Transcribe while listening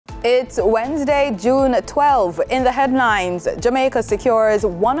It's Wednesday, June 12. In the headlines, Jamaica secures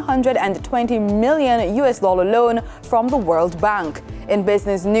 $120 million loan from the World Bank. In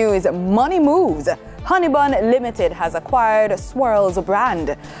business news, money moves. Honeybun Limited has acquired Swirl's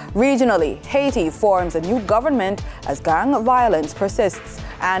brand. Regionally, Haiti forms a new government as gang violence persists.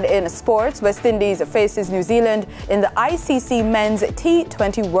 And in sports, West Indies faces New Zealand in the ICC Men's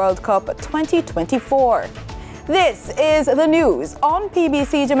T20 World Cup 2024. This is the news on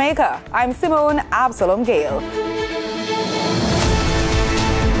PBC Jamaica. I'm Simone Absalom Gale.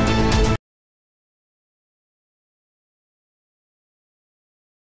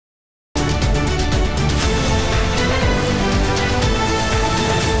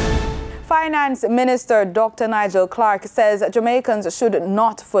 Finance Minister Dr. Nigel Clarke says Jamaicans should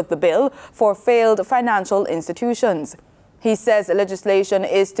not foot the bill for failed financial institutions. He says legislation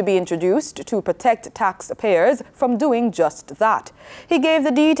is to be introduced to protect taxpayers from doing just that. He gave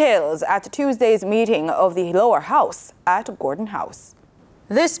the details at Tuesday's meeting of the lower house at Gordon House.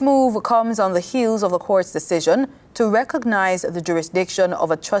 This move comes on the heels of the court's decision to recognize the jurisdiction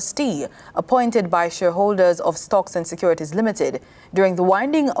of a trustee appointed by shareholders of Stocks and Securities Limited during the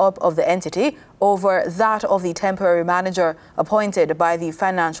winding up of the entity over that of the temporary manager appointed by the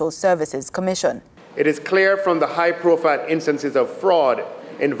Financial Services Commission. It is clear from the high-profile instances of fraud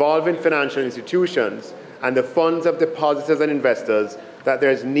involving financial institutions and the funds of depositors and investors that there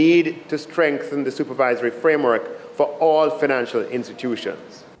is need to strengthen the supervisory framework for all financial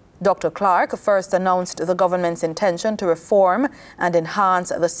institutions. Dr. Clarke first announced the government's intention to reform and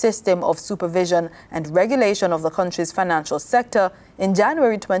enhance the system of supervision and regulation of the country's financial sector in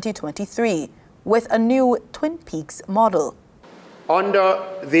January 2023 with a new Twin Peaks model. Under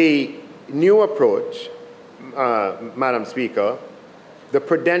the new approach, Madam Speaker, the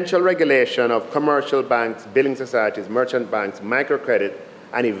prudential regulation of commercial banks, billing societies, merchant banks, microcredit,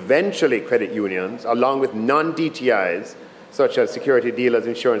 and eventually credit unions, along with non-DTIs, such as security dealers,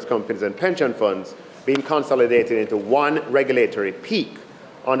 insurance companies, and pension funds, being consolidated into one regulatory peak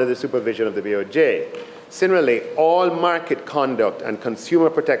under the supervision of the BOJ. Similarly, all market conduct and consumer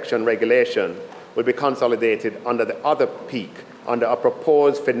protection regulation will be consolidated under the other peak, under a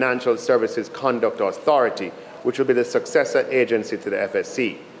proposed Financial Services Conduct Authority, which will be the successor agency to the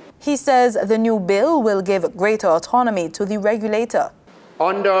FSC. He says the new bill will give greater autonomy to the regulator.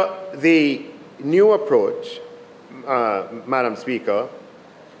 Under the new approach, Madam Speaker,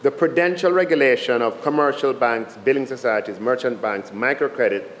 the prudential regulation of commercial banks, billing societies, merchant banks,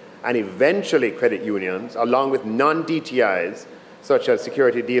 microcredit, and eventually credit unions, along with non-DTIs, such as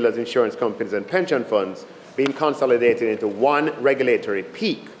security dealers, insurance companies, and pension funds, being consolidated into one regulatory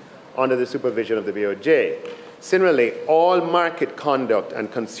peak under the supervision of the BOJ. Similarly, all market conduct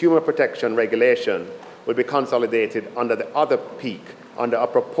and consumer protection regulation will be consolidated under the other peak, under a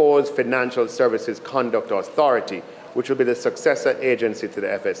proposed Financial Services Conduct Authority, which will be the successor agency to the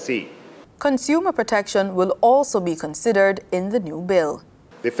FSC. Consumer protection will also be considered in the new bill.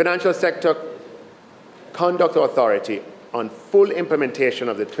 The Financial Sector Conduct Authority, on full implementation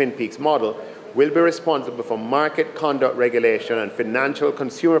of the Twin Peaks model, will be responsible for market conduct regulation and financial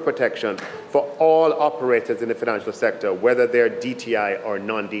consumer protection for all operators in the financial sector, whether they're DTI or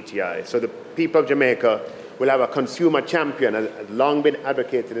non-DTI. So the people of Jamaica will have a consumer champion, as has long been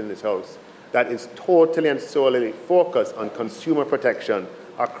advocated in this House, that is totally and solely focused on consumer protection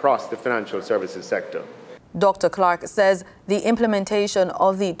across the financial services sector. Dr. Clarke says the implementation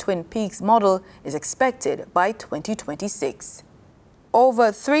of the Twin Peaks model is expected by 2026.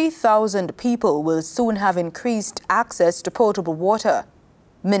 Over 3,000 people will soon have increased access to potable water.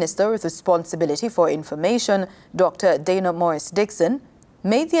 Minister with responsibility for information, Dr. Dana Morris-Dixon,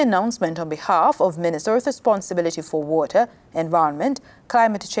 made the announcement on behalf of Minister with responsibility for water, environment,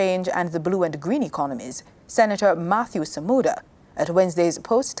 climate change and the blue and green economies, Senator Matthew Samuda, at Wednesday's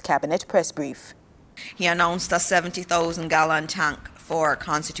post-cabinet press brief. He announced a 70,000-gallon tank for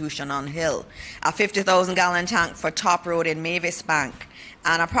Constitution on Hill, a 50,000-gallon tank for Top Road in Mavis Bank,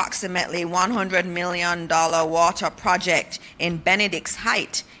 and approximately $100 million water project in Benedict's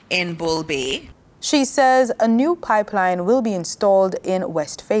Height in Bull Bay. She says a new pipeline will be installed in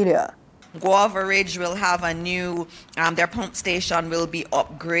Westphalia. Guava Ridge will have a new, their pump station will be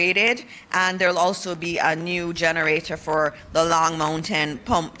upgraded, and there'll also be a new generator for the Long Mountain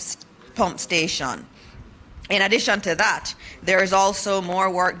pump station. In addition to that, there is also more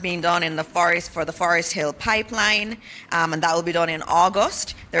work being done in the forest for the Forest Hill pipeline, and that will be done in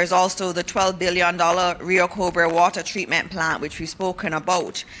August. There's also the $12 billion Rio Cobra water treatment plant, which we've spoken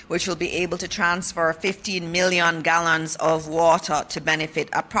about, which will be able to transfer 15 million gallons of water to benefit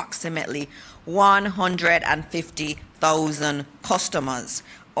approximately 150,000 customers.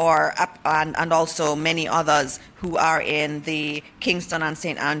 and also many others who are in the Kingston and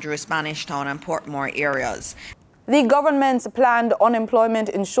St. Andrew, Spanish Town and Portmore areas. The government's planned unemployment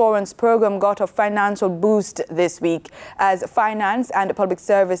insurance program got a financial boost this week as Finance and Public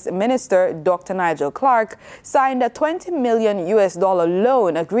Service Minister Dr. Nigel Clark signed a $20 million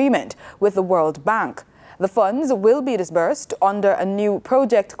loan agreement with the World Bank. The funds will be disbursed under a new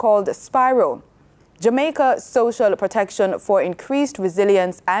project called SPIRO, Jamaica Social Protection for Increased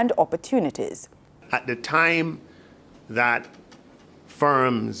Resilience and Opportunities. At the time that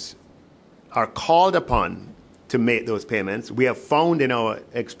firms are called upon to make those payments, we have found in our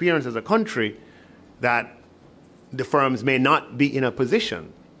experience as a country that the firms may not be in a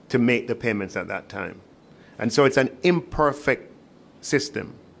position to make the payments at that time. And so it's an imperfect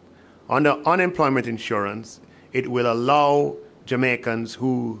system. Under unemployment insurance, it will allow Jamaicans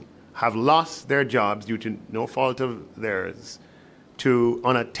who have lost their jobs due to no fault of theirs to,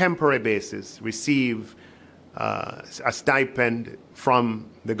 on a temporary basis, receive a stipend from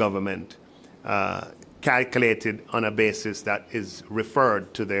the government calculated on a basis that is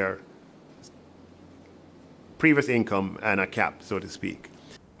referred to their previous income and a cap, so to speak.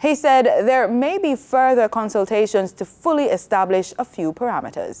 He said there may be further consultations to fully establish a few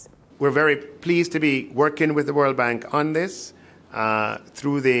parameters. We're very pleased to be working with the World Bank on this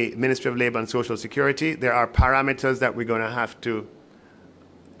through the Ministry of Labour and Social Security. There are parameters that we're going to have to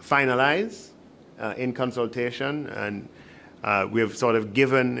finalize in consultation, and we've sort of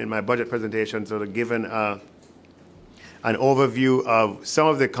given, in my budget presentation, sort of given an overview of some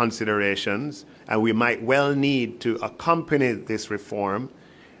of the considerations, and we might well need to accompany this reform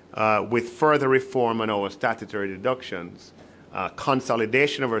with further reform on our statutory deductions,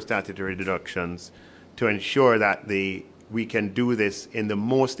 consolidation of our statutory deductions to ensure that we can do this in the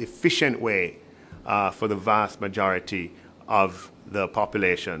most efficient way for the vast majority of the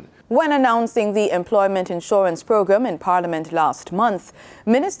population. When announcing the employment insurance program in Parliament last month,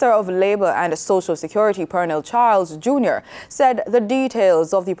 Minister of Labour and Social Security Pernell Charles Jr. said the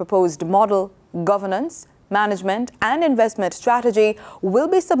details of the proposed model, governance, management and investment strategy will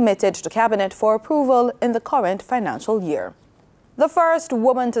be submitted to Cabinet for approval in the current financial year. The first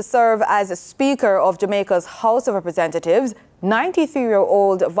woman to serve as Speaker of Jamaica's House of Representatives,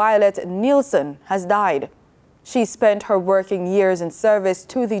 93-year-old Violet Nielsen, has died. She spent her working years in service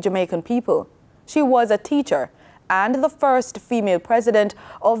to the Jamaican people. She was a teacher and the first female president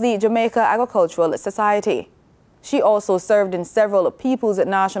of the Jamaica Agricultural Society. She also served in several People's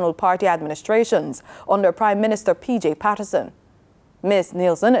National Party administrations under Prime Minister P.J. Patterson. Ms.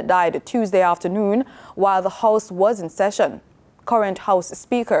 Nielsen died Tuesday afternoon while the House was in session. Current House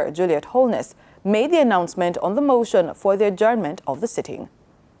Speaker Juliet Holness made the announcement on the motion for the adjournment of the sitting.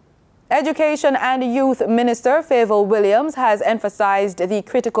 Education and Youth Minister Favour Williams has emphasized the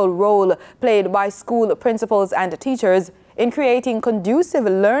critical role played by school principals and teachers in creating conducive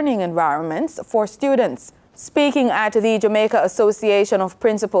learning environments for students. Speaking at the Jamaica Association of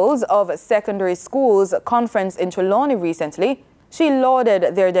Principals of Secondary Schools conference in Trelawney recently, she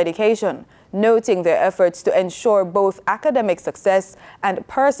lauded their dedication, noting their efforts to ensure both academic success and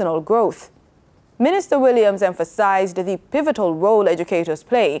personal growth. Minister Williams emphasized the pivotal role educators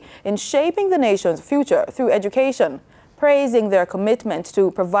play in shaping the nation's future through education, praising their commitment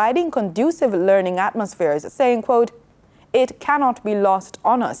to providing conducive learning atmospheres, saying, quote, "It cannot be lost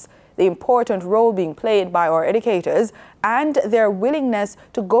on us the important role being played by our educators and their willingness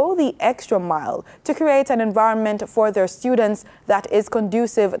to go the extra mile to create an environment for their students that is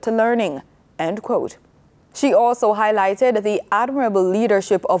conducive to learning," end quote. She also highlighted the admirable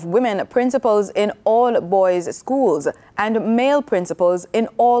leadership of women principals in all boys' schools and male principals in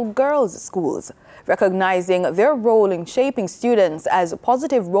all girls' schools, recognizing their role in shaping students as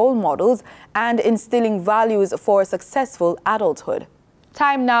positive role models and instilling values for successful adulthood.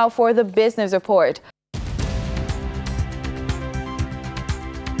 Time now for the business report.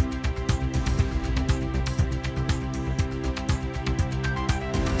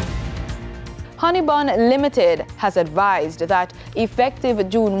 Honeybun Limited has advised that effective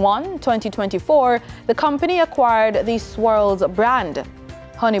June 1, 2024, the company acquired the Swirls brand.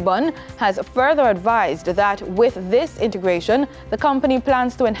 Honeybun has further advised that with this integration, the company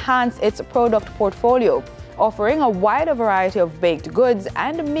plans to enhance its product portfolio, offering a wider variety of baked goods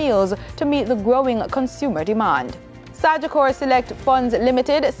and meals to meet the growing consumer demand. Sagicor Select Funds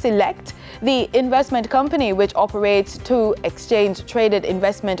Limited, Select, the investment company which operates two exchange-traded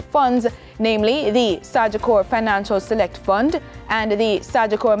investment funds, namely the Sagicor Financial Select Fund and the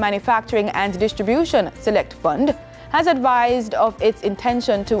Sagicor Manufacturing and Distribution Select Fund, has advised of its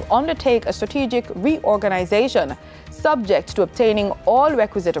intention to undertake a strategic reorganization, subject to obtaining all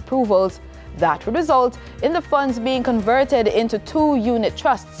requisite approvals. That would result in the funds being converted into 2 unit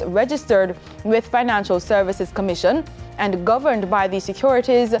trusts registered with Financial Services Commission and governed by the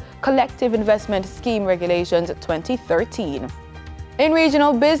Securities Collective Investment Scheme Regulations 2013. In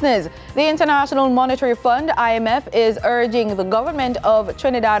regional business, the International Monetary Fund, IMF, is urging the government of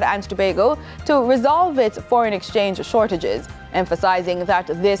Trinidad and Tobago to resolve its foreign exchange shortages, emphasizing that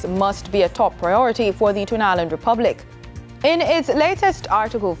this must be a top priority for the Twin Island Republic. In its latest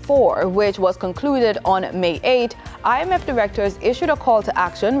Article 4, which was concluded on May 8, IMF directors issued a call to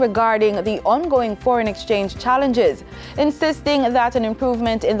action regarding the ongoing foreign exchange challenges, insisting that an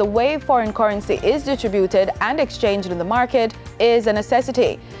improvement in the way foreign currency is distributed and exchanged in the market is a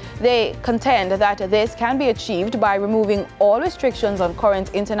necessity. They contend that this can be achieved by removing all restrictions on current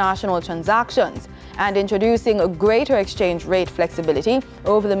international transactions and introducing a greater exchange rate flexibility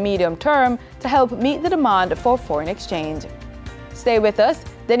over the medium term to help meet the demand for foreign exchange. Stay with us.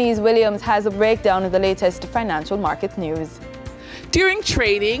 Denise Williams has a breakdown of the latest financial market news. During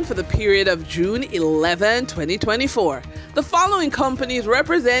trading for the period of June 11, 2024, the following companies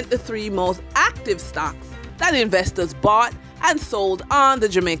represent the 3 most active stocks that investors bought and sold on the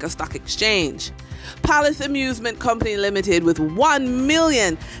Jamaica Stock Exchange. Palace Amusement Company Limited with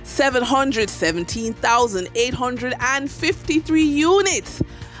 1,717,853 units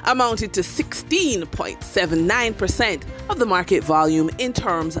amounted to 16.79% of the market volume in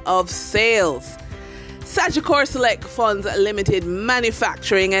terms of sales. Sagicor Select Funds Limited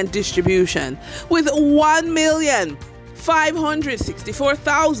Manufacturing and Distribution with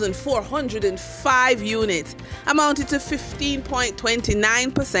 1,564,405 units amounted to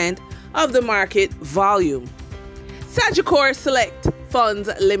 15.29% of the market volume. Sagicor Select Funds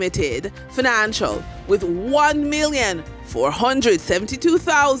Limited Financial with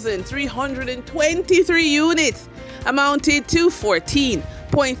 1,472,323 units amounted to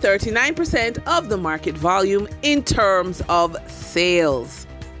 14.39% of the market volume in terms of sales.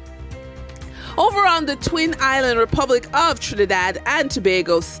 Over on the Twin Island Republic of Trinidad and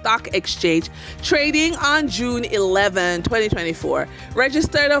Tobago Stock Exchange, trading on June 11, 2024,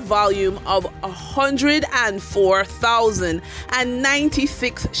 registered a volume of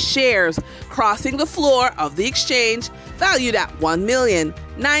 104,096 shares, crossing the floor of the exchange, valued at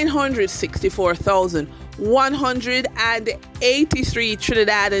 1,964,183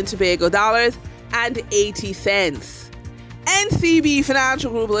 Trinidad and Tobago dollars and 80 cents. NCB Financial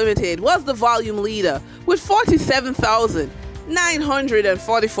Group Limited was the volume leader with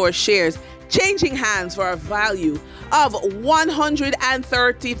 47,944 shares, changing hands for a value of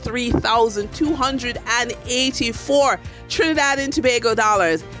 133,284 Trinidad and Tobago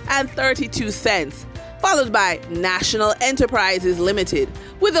dollars and 32 cents, followed by National Enterprises Limited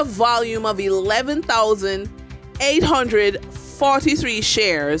with a volume of 11,843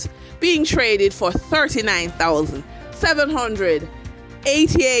 shares being traded for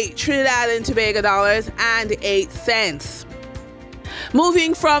 39,788 Trinidad and Tobago dollars and 8 cents.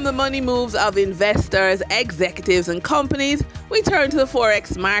 Moving from the money moves of investors, executives, and companies, we turn to the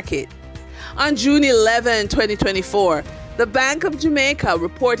Forex market. On June 11, 2024, the Bank of Jamaica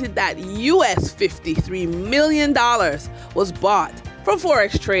reported that US $53 million was bought from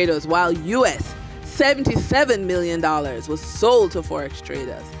Forex traders, while US $77 million was sold to Forex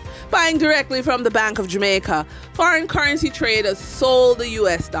traders. Buying directly from the Bank of Jamaica, foreign currency traders sold the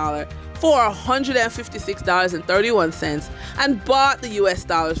US dollar for $156.31 and bought the US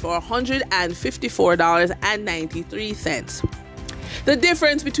dollars for $154.93. The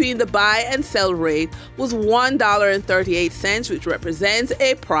difference between the buy and sell rate was $1.38, which represents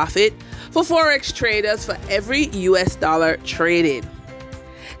a profit for Forex traders for every US dollar traded.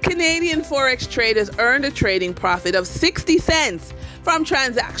 Canadian Forex traders earned a trading profit of 60 cents from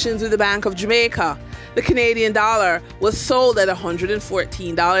transactions with the Bank of Jamaica. The Canadian dollar was sold at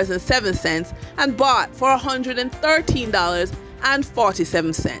 $114.07 and bought for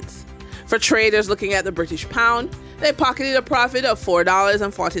 $113.47. For traders looking at the British pound, they pocketed a profit of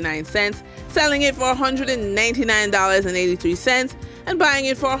 $4.49, selling it for $199.83 and buying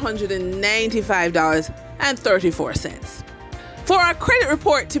it for $195.34. For our credit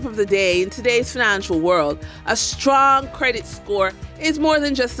report tip of the day, in today's financial world, a strong credit score is more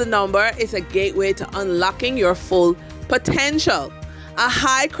than just a number. It's a gateway to unlocking your full potential. A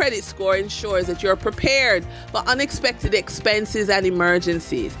high credit score ensures that you're prepared for unexpected expenses and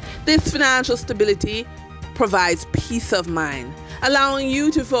emergencies. This financial stability provides peace of mind, allowing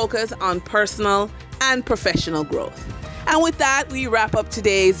you to focus on personal and professional growth. And with that, we wrap up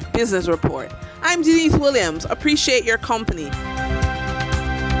today's business report. I'm Denise Williams. Appreciate your company.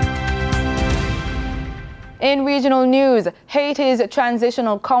 In regional news, Haiti's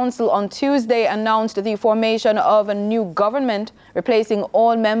Transitional Council on Tuesday announced the formation of a new government, replacing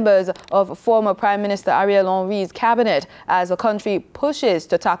all members of former Prime Minister Ariel Henry's cabinet as the country pushes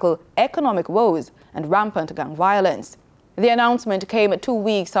to tackle economic woes and rampant gang violence. The announcement came 2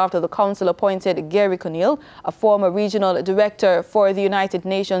 weeks after the council appointed Gary Conneal, a former regional director for the United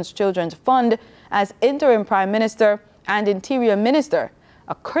Nations Children's Fund, as interim Prime Minister and Interior Minister,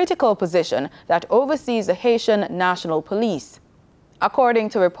 a critical position that oversees the Haitian National Police. According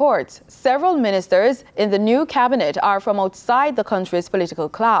to reports, several ministers in the new cabinet are from outside the country's political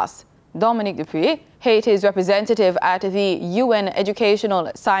class. Dominique Dupuy, Haiti's representative at the UN Educational,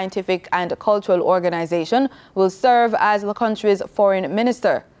 Scientific and Cultural Organization, will serve as the country's foreign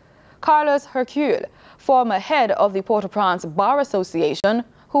minister. Carlos Hercule, former head of the Port-au-Prince Bar Association,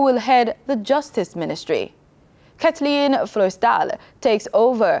 who will head the Justice Ministry. Kathleen Florestal takes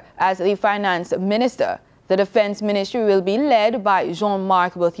over as the finance minister. The defense ministry will be led by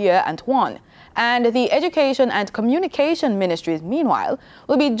Jean-Marc Berthier-Antoine, and the education and communication ministries, meanwhile,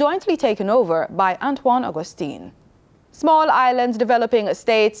 will be jointly taken over by Antoine Augustine. Small islands developing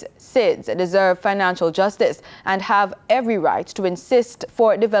states, SIDS, deserve financial justice and have every right to insist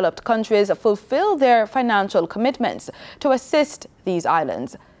for developed countries fulfill their financial commitments to assist these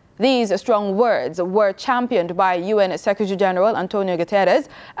islands. These strong words were championed by UN Secretary General Antonio Guterres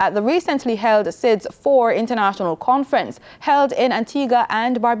at the recently held SIDS IV International Conference held in Antigua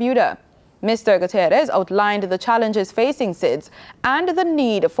and Barbuda. Mr. Guterres outlined the challenges facing SIDS and the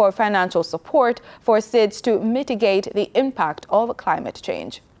need for financial support for SIDS to mitigate the impact of climate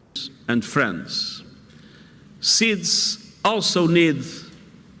change. And friends, SIDS also need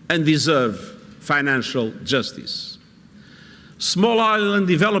and deserve financial justice. Small island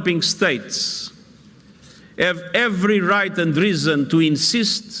developing states have every right and reason to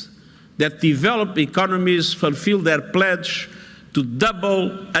insist that developed economies fulfill their pledge to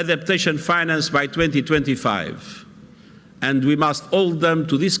double adaptation finance by 2025. And we must hold them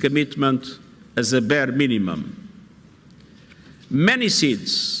to this commitment as a bare minimum. Many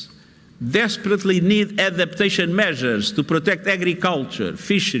SIDS desperately need adaptation measures to protect agriculture,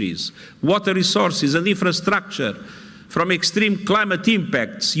 fisheries, water resources and infrastructure from extreme climate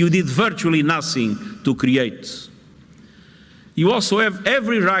impacts you did virtually nothing to create. You also have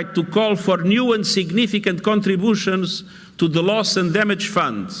every right to call for new and significant contributions to the Loss and Damage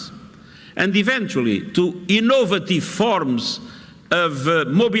Fund, and eventually to innovative forms of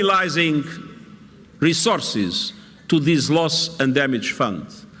mobilizing resources to this Loss and Damage Fund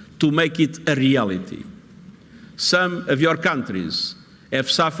to make it a reality. Some of your countries have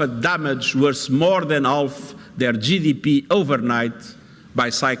suffered damage worth more than half their GDP overnight by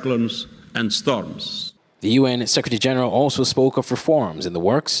cyclones and storms. The UN Secretary General also spoke of reforms in the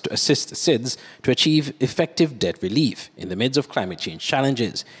works to assist SIDS to achieve effective debt relief in the midst of climate change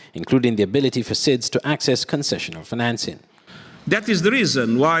challenges, including the ability for SIDS to access concessional financing. That is the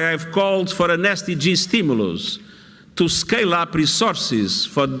reason why I've called for an SDG stimulus to scale up resources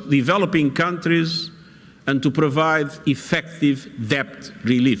for developing countries and to provide effective debt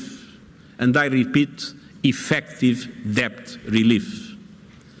relief. And I repeat, effective debt relief.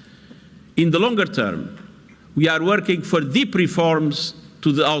 In the longer term, we are working for deep reforms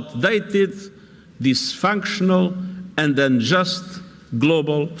to the outdated, dysfunctional and unjust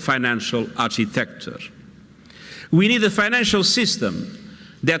global financial architecture. We need a financial system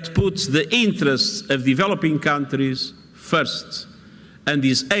that puts the interests of developing countries first and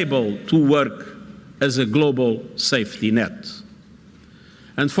is able to work as a global safety net.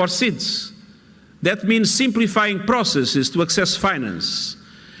 And for SIDS, that means simplifying processes to access finance.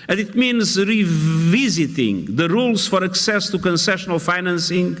 And it means revisiting the rules for access to concessional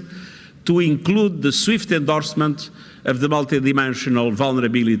financing to include the swift endorsement of the Multidimensional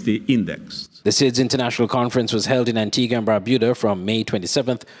Vulnerability Index. The SIDS International Conference was held in Antigua and Barbuda from May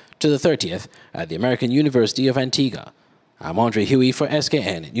 27th to the 30th at the American University of Antigua. I'm Andre Huey for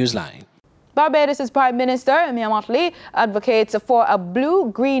SKN Newsline. Barbados' Prime Minister, Mia Mottley, advocates for a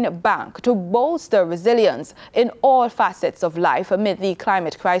blue-green bank to bolster resilience in all facets of life amid the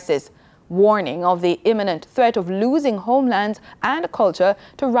climate crisis, warning of the imminent threat of losing homelands and culture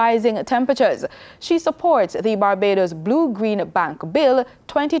to rising temperatures. She supports the Barbados Blue-Green Bank Bill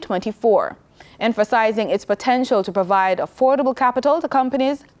 2024, emphasizing its potential to provide affordable capital to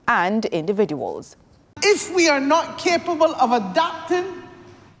companies and individuals. If we are not capable of adapting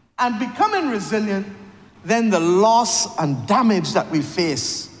and becoming resilient, then the loss and damage that we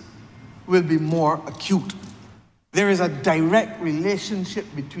face will be more acute. There is a direct relationship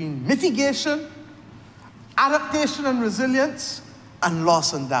between mitigation, adaptation and resilience, and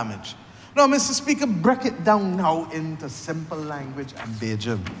loss and damage. Now, Mr. Speaker, break it down now into simple language and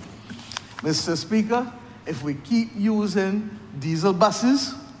Bajan. Mr. Speaker, if we keep using diesel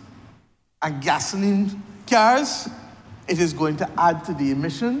buses and gasoline cars, it is going to add to the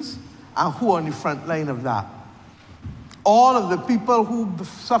emissions. And who on the front line of that? All of the people who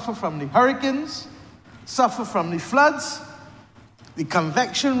suffer from the hurricanes, suffer from the floods, the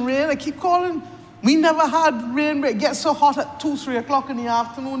convection rain. I keep calling. We never had rain. It gets so hot at 2, 3 o'clock in the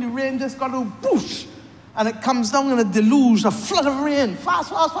afternoon, the rain just got to whoosh, and it comes down in a deluge, a flood of rain, fast,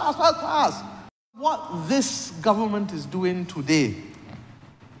 fast, fast, fast, fast. What this government is doing today,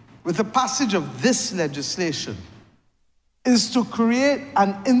 with the passage of this legislation, is to create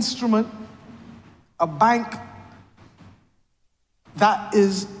an instrument, a bank that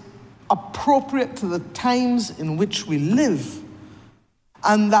is appropriate to the times in which we live,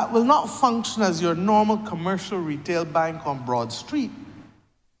 and that will not function as your normal commercial retail bank on Broad Street,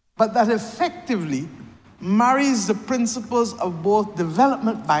 but that effectively marries the principles of both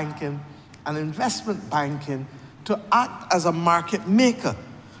development banking and investment banking to act as a market maker,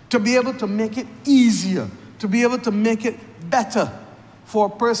 to be able to make it easier, to be able to make it better for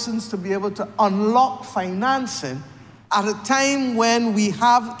persons to be able to unlock financing at a time when we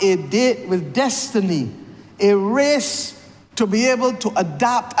have a date with destiny, a race to be able to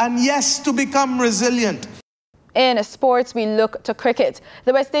adapt and, yes, to become resilient. In sports, we look to cricket.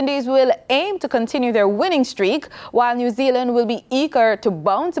 The West Indies will aim to continue their winning streak, while New Zealand will be eager to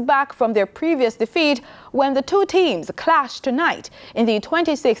bounce back from their previous defeat when the two teams clash tonight in the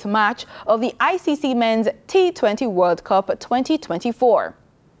 26th match of the ICC Men's T20 World Cup 2024.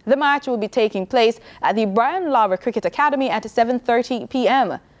 The match will be taking place at the Brian Lara Cricket Academy at 7:30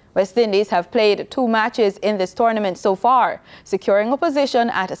 p.m. West Indies have played 2 matches in this tournament so far, securing a position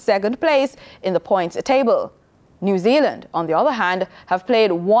at 2nd place in the points table. New Zealand, on the other hand, have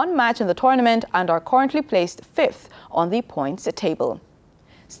played 1 match in the tournament and are currently placed 5th on the points table.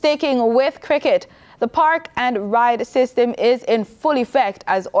 Sticking with cricket, the park and ride system is in full effect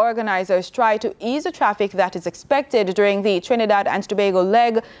as organizers try to ease the traffic that is expected during the Trinidad and Tobago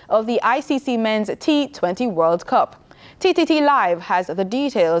leg of the ICC Men's T20 World Cup. TTT Live has the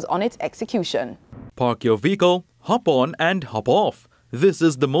details on its execution. Park your vehicle, hop on and hop off. This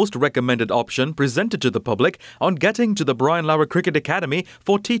is the most recommended option presented to the public on getting to the Brian Lara Cricket Academy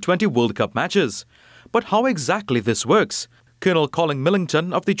for T20 World Cup matches. But how exactly this works? Colonel Colin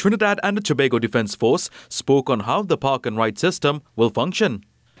Millington of the Trinidad and Tobago Defence Force spoke on how the park and ride system will function.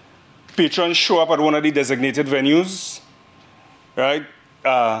 Patrons show up at one of the designated venues, right?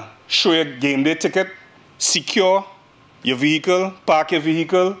 Show your game day ticket, secure your vehicle, park your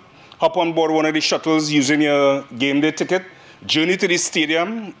vehicle, hop on board one of the shuttles using your game day ticket, journey to the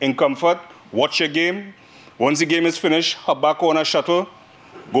stadium in comfort, watch your game. Once the game is finished, hop back on a shuttle,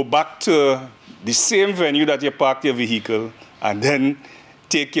 go back to the same venue that you parked your vehicle, and then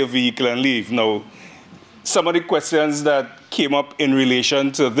take your vehicle and leave. Now, some of the questions that came up in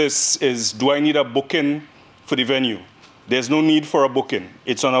relation to this is, do I need a booking for the venue? There's no need for a booking.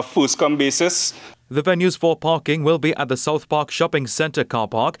 It's on a first-come basis. The venues for parking will be at the South Park Shopping Centre car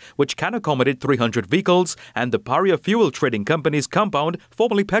park, which can accommodate 300 vehicles, and the Paria Fuel Trading Company's compound,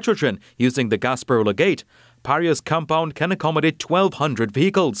 formerly Petrotrin, using the Gasperola Gate. Paria's compound can accommodate 1,200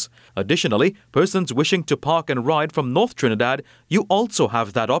 vehicles. Additionally, persons wishing to park and ride from North Trinidad, you also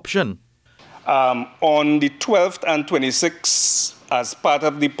have that option. On the 12th and 26th, as part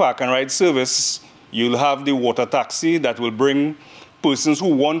of the park and ride service, you'll have the water taxi that will bring persons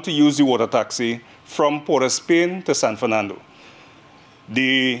who want to use the water taxi from Port of Spain to San Fernando.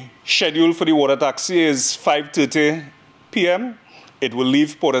 The schedule for the water taxi is 5:30 p.m. It will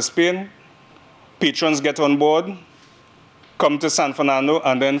leave Port of Spain. Patrons get on board, come to San Fernando,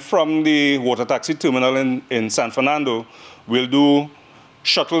 and then from the water taxi terminal in San Fernando, we'll do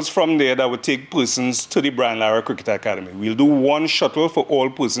shuttles from there that will take persons to the Brian Lara Cricket Academy. We'll do 1 shuttle for all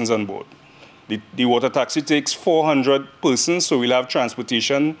persons on board. The water taxi takes 400 persons, so we'll have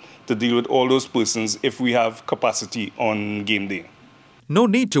transportation to deal with all those persons if we have capacity on game day. No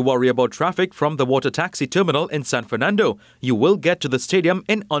need to worry about traffic from the water taxi terminal in San Fernando. You will get to the stadium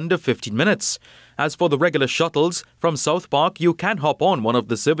in under 15 minutes. As for the regular shuttles, from South Park you can hop on one of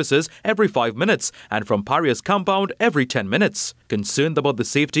the services every 5 minutes and from Paria's compound every 10 minutes. Concerned about the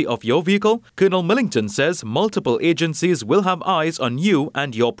safety of your vehicle, Colonel Millington says multiple agencies will have eyes on you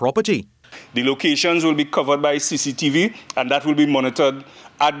and your property. The locations will be covered by CCTV, and that will be monitored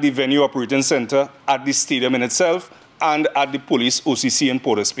at the venue operating center, at the stadium in itself, and at the police OCC in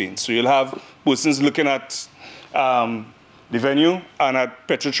Port of Spain. So you'll have persons looking at the venue, and at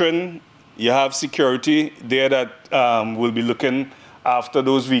Petrotrin, you have security there that will be looking after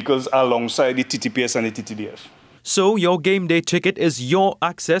those vehicles alongside the TTPS and the TTDF. So your game day ticket is your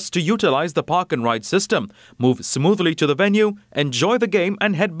access to utilize the park and ride system. Move smoothly to the venue, enjoy the game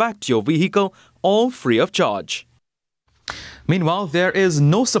and head back to your vehicle, all free of charge. Meanwhile, there is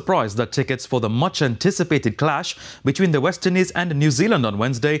no surprise that tickets for the much-anticipated clash between the West Indies and New Zealand on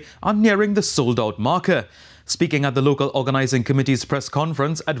Wednesday are nearing the sold-out marker. Speaking at the local organising committee's press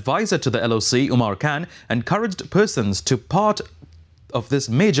conference, advisor to the LOC, Umar Khan, encouraged persons to part of this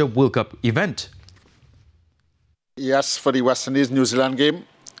major World Cup event. Yes, for the West Indies-New Zealand game.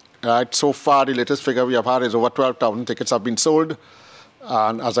 So far, the latest figure we have had is over 12,000 tickets have been sold.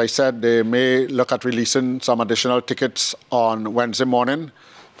 And as I said, they may look at releasing some additional tickets on Wednesday morning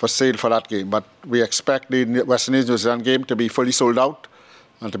for sale for that game. But we expect the West Indies-New Zealand game to be fully sold out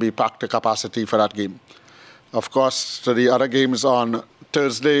and to be packed to capacity for that game. Of course, to the other games on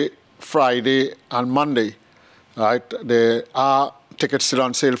Thursday, Friday and Monday, there are tickets still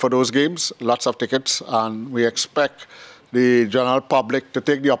on sale for those games, lots of tickets, and we expect the general public to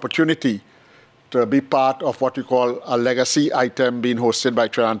take the opportunity to be part of what we call a legacy item being hosted by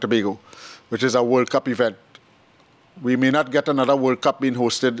Trinidad and Tobago, which is a World Cup event. We may not get another World Cup being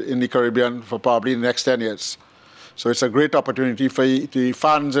hosted in the Caribbean for probably the next 10 years. So it's a great opportunity for the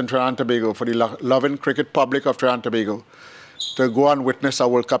fans in Trinidad and Tobago, for the loving cricket public of Trinidad and Tobago, to go and witness a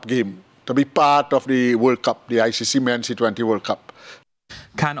World Cup game, to be part of the World Cup, the ICC Men's T20 World Cup.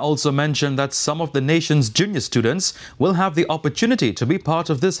 Khan also mentioned that some of the nation's junior students will have the opportunity to be part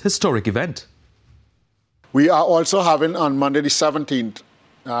of this historic event. We are also having on Monday the 17th,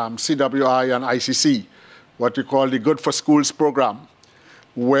 CWI and ICC, what we call the Good for Schools program,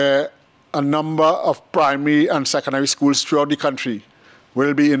 where a number of primary and secondary schools throughout the country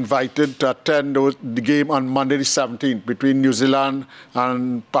will be invited to attend the game on Monday the 17th between New Zealand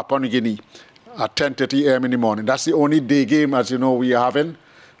and Papua New Guinea at 10:30 a.m. in the morning. That's the only day game, as you know, we are having.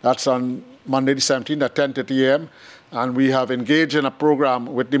 That's on Monday the 17th at 10:30 a.m. And we have engaged in a program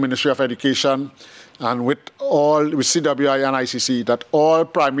with the Ministry of Education and with CWI and ICC that all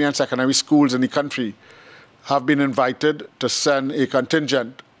primary and secondary schools in the country have been invited to send a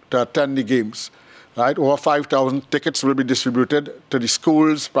contingent to attend the games. Over 5,000 tickets will be distributed to the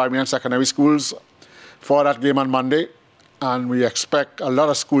schools, primary and secondary schools, for that game on Monday. And we expect a lot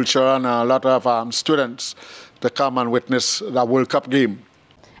of school children and a lot of students to come and witness the World Cup game.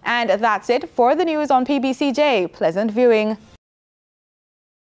 And that's it for the news on PBCJ. Pleasant viewing.